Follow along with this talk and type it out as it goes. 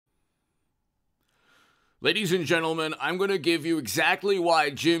Ladies and gentlemen, I'm going to give you exactly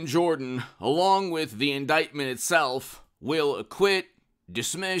why Jim Jordan, along with the indictment itself, will acquit,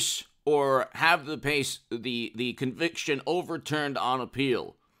 dismiss, or have the conviction overturned on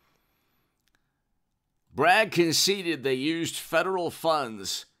appeal. Bragg conceded they used federal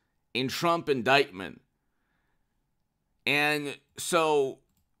funds in Trump indictment. And so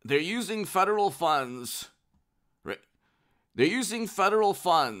they're using federal funds. They're using federal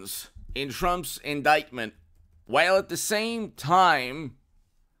funds in Trump's indictment while at the same time,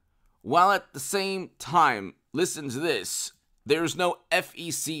 listen to this, there's no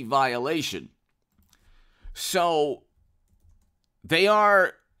FEC violation. So they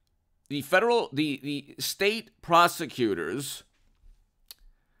are the state prosecutors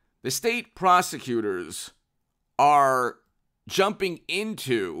are jumping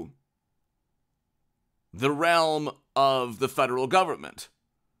into the realm of the federal government.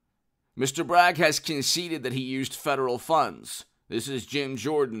 Mr. Bragg has conceded that he used federal funds. This is Jim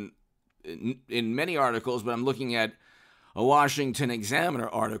Jordan in many articles, but I'm looking at a Washington Examiner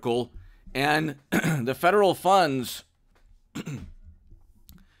article, and the federal funds,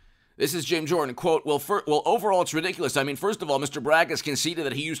 this is Jim Jordan, quote, well, overall it's ridiculous. I mean, first of all, Mr. Bragg has conceded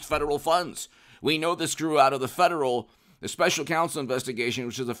that he used federal funds. We know this grew out of the special counsel investigation,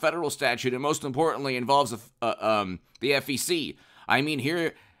 which is a federal statute, and most importantly involves the FEC. I mean,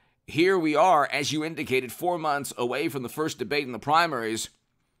 here we are, as you indicated, 4 months away from the first debate in the primaries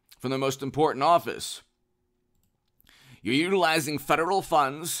for the most important office. You're utilizing federal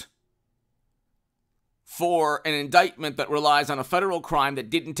funds for an indictment that relies on a federal crime that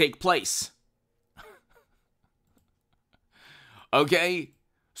didn't take place. Okay?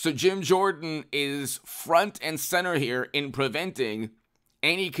 So Jim Jordan is front and center here in preventing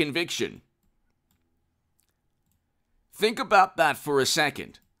any conviction. Think about that for a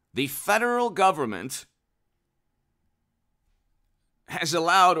second. The federal government has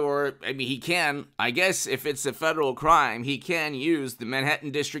allowed, he can, I guess if it's a federal crime, the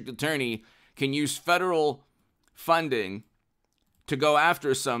Manhattan District Attorney can use federal funding to go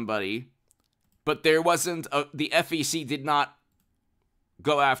after somebody, but the FEC did not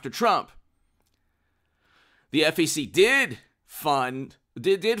go after Trump. The FEC did fine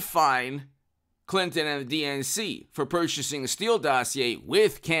Clinton and the DNC for purchasing the Steele dossier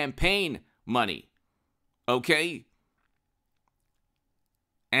with campaign money. Okay?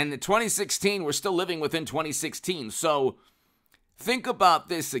 And in 2016, we're still living within 2016. So think about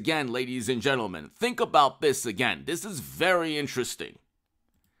this again, ladies and gentlemen. Think about this again. This is very interesting.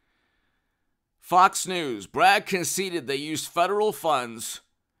 Fox News, Bragg conceded they used federal funds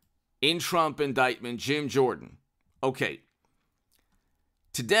in Trump indictment, Jim Jordan. Okay.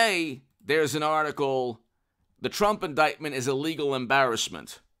 Today, there's an article, the Trump indictment is a legal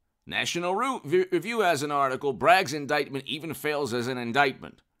embarrassment. National Review has an article, Bragg's indictment even fails as an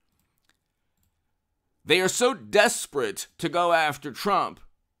indictment. They are so desperate to go after Trump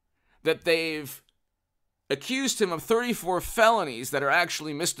that they've accused him of 34 felonies that are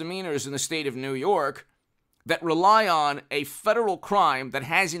actually misdemeanors in the state of New York that rely on a federal crime that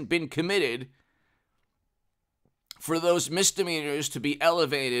hasn't been committed for those misdemeanors to be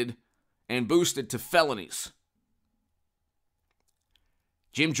elevated and boosted to felonies.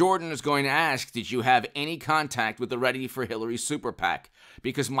 Jim Jordan is going to ask, did you have any contact with the Ready for Hillary super PAC?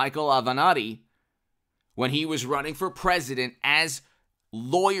 Because Michael Avenatti, when he was running for president as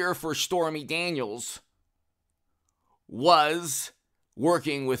lawyer for Stormy Daniels, was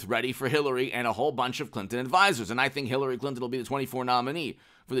working with Ready for Hillary and a whole bunch of Clinton advisors. And I think Hillary Clinton will be the 24 nominee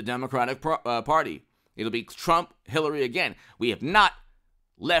for the Democratic Party. It'll be Trump, Hillary again. We have not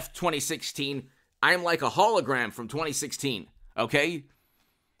left 2016. I'm like a hologram from 2016, okay?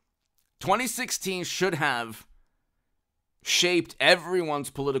 2016 should have shaped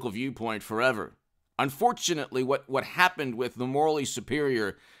everyone's political viewpoint forever. Unfortunately, what happened with the morally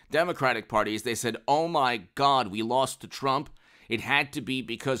superior Democratic Party is they said, oh my God, we lost to Trump. It had to be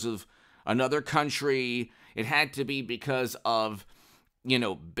because of another country. It had to be because of,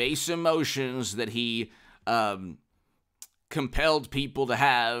 base emotions that he compelled people to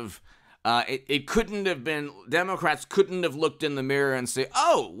have. It couldn't have been, Democrats couldn't have looked in the mirror and say,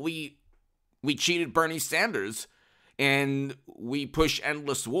 oh, we cheated Bernie Sanders and we push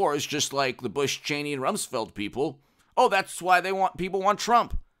endless wars just like the Bush, Cheney, and Rumsfeld people. Oh, that's why people want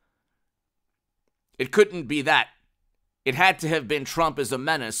Trump. It couldn't be that. It had to have been Trump as a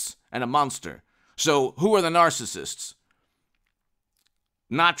menace and a monster. So who are the narcissists?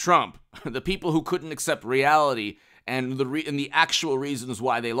 Not Trump. The people who couldn't accept reality and the actual reasons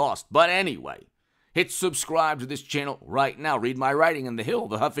why they lost. But anyway, Hit subscribe to this channel right now. Read my writing in The Hill,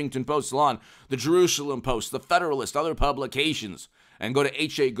 the Huffington Post Salon, the Jerusalem Post, the Federalist, other publications. And go to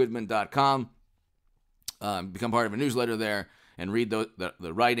hagoodman.com. Become part of a newsletter there and read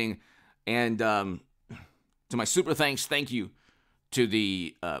the writing. And to my super thanks, thank you. To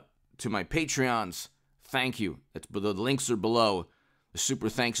my Patreons, thank you. The links are below. The super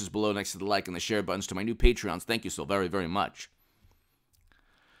thanks is below next to the like and the share buttons. To my new Patreons, thank you so very, very much.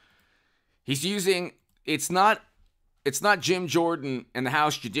 He's using, it's not Jim Jordan and the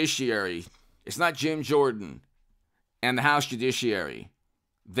House Judiciary. It's not Jim Jordan and the House Judiciary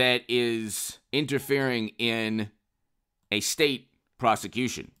that is interfering in a state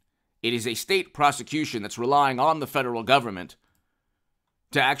prosecution. It is a state prosecution that's relying on the federal government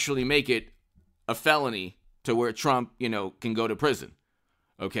to actually make it a felony to where Trump, can go to prison.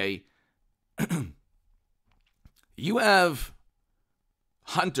 Okay? You have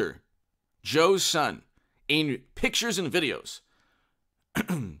Hunter, Joe's son, in pictures and videos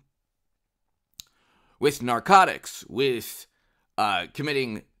with narcotics, with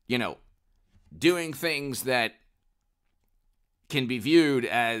committing, doing things that can be viewed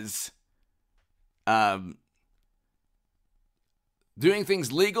as doing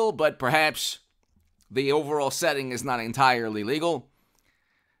things legal, but perhaps the overall setting is not entirely legal.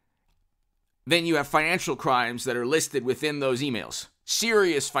 Then you have financial crimes that are listed within those emails.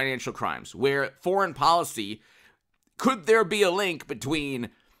 Serious financial crimes, where foreign policy, could there be a link between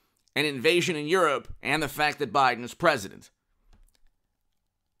an invasion in Europe and the fact that Biden is president?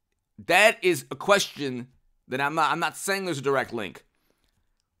 That is a question that I'm not saying there's a direct link.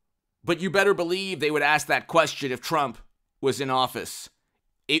 But you better believe they would ask that question if Trump was in office.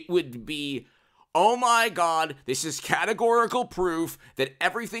 It would be, oh my God, this is categorical proof that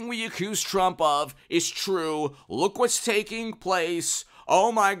everything we accuse Trump of is true. Look what's taking place.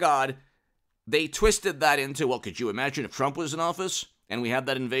 Oh my God. They twisted that into, well, could you imagine if Trump was in office and we had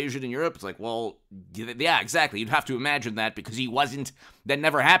that invasion in Europe? It's like, well, yeah, exactly. You'd have to imagine that because he wasn't. That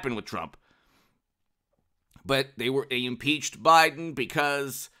never happened with Trump. But they impeached Biden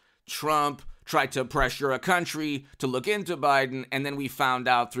because Trump tried to pressure a country to look into Biden, and then we found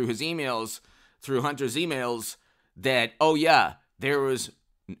out through his emails, through Hunter's emails, that, oh yeah, there was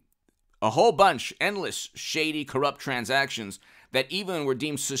a whole bunch, endless, shady, corrupt transactions that even were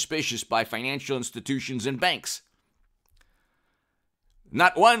deemed suspicious by financial institutions and banks.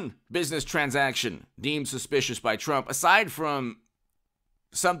 Not one business transaction deemed suspicious by Trump, aside from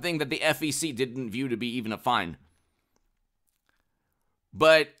something that the FEC didn't view to be even a fine.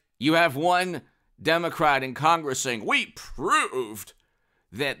 But you have one Democrat in Congress saying, we proved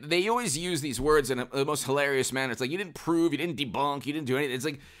that. They always use these words in the most hilarious manner. It's like, you didn't prove, you didn't debunk, you didn't do anything. It's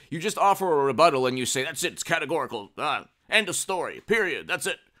like, you just offer a rebuttal and you say, that's it, it's categorical. End of story, period, that's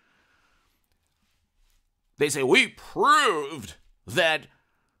it. They say, we proved that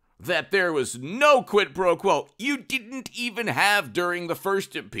there was no quid pro quo. You didn't even have, during the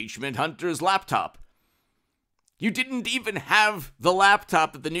first impeachment, Hunter's laptop. You didn't even have the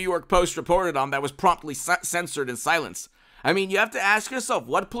laptop that the New York Post reported on that was promptly censored and silenced. I mean, you have to ask yourself,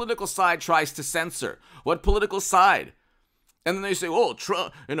 what political side tries to censor? What political side? And then they say, oh,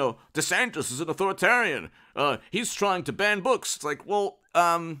 DeSantis is an authoritarian. He's trying to ban books. It's like, well,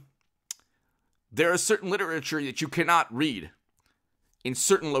 there is certain literature that you cannot read in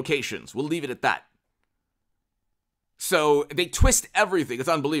certain locations. We'll leave it at that. So they twist everything. It's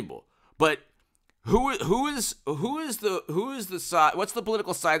unbelievable. But who is the side? What's the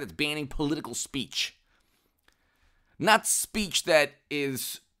political side that's banning political speech? Not speech that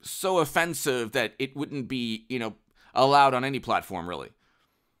is so offensive that it wouldn't be, allowed on any platform, really.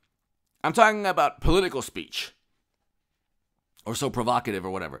 I'm talking about political speech. Or so provocative or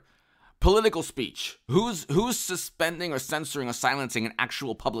whatever. Political speech. Who's suspending or censoring or silencing an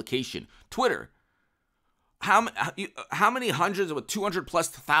actual publication? Twitter. How many hundreds of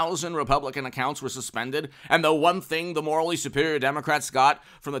 200,000+ Republican accounts were suspended? And the one thing the morally superior Democrats got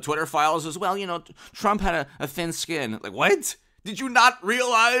from the Twitter files is, well, Trump had a thin skin. Like, what? Did you not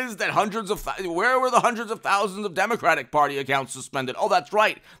realize that where were the hundreds of thousands of Democratic Party accounts suspended? Oh, that's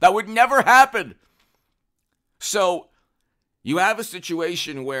right. That would never happen. So you have a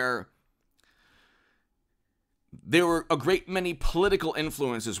situation where there were a great many political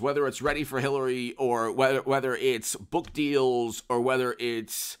influences, whether it's Ready for Hillary or whether it's book deals or whether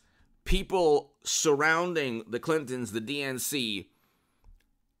it's people surrounding the Clintons, the DNC,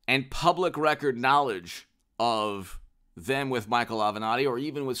 and public record knowledge of them with Michael Avenatti or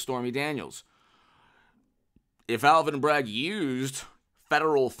even with Stormy Daniels. If Alvin Bragg used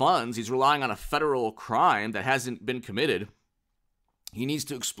federal funds, he's relying on a federal crime that hasn't been committed. He needs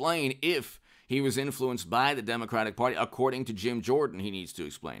to explain if He was influenced by the Democratic Party, according to Jim Jordan, he needs to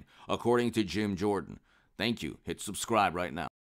explain. According to Jim Jordan. Thank you. Hit subscribe right now.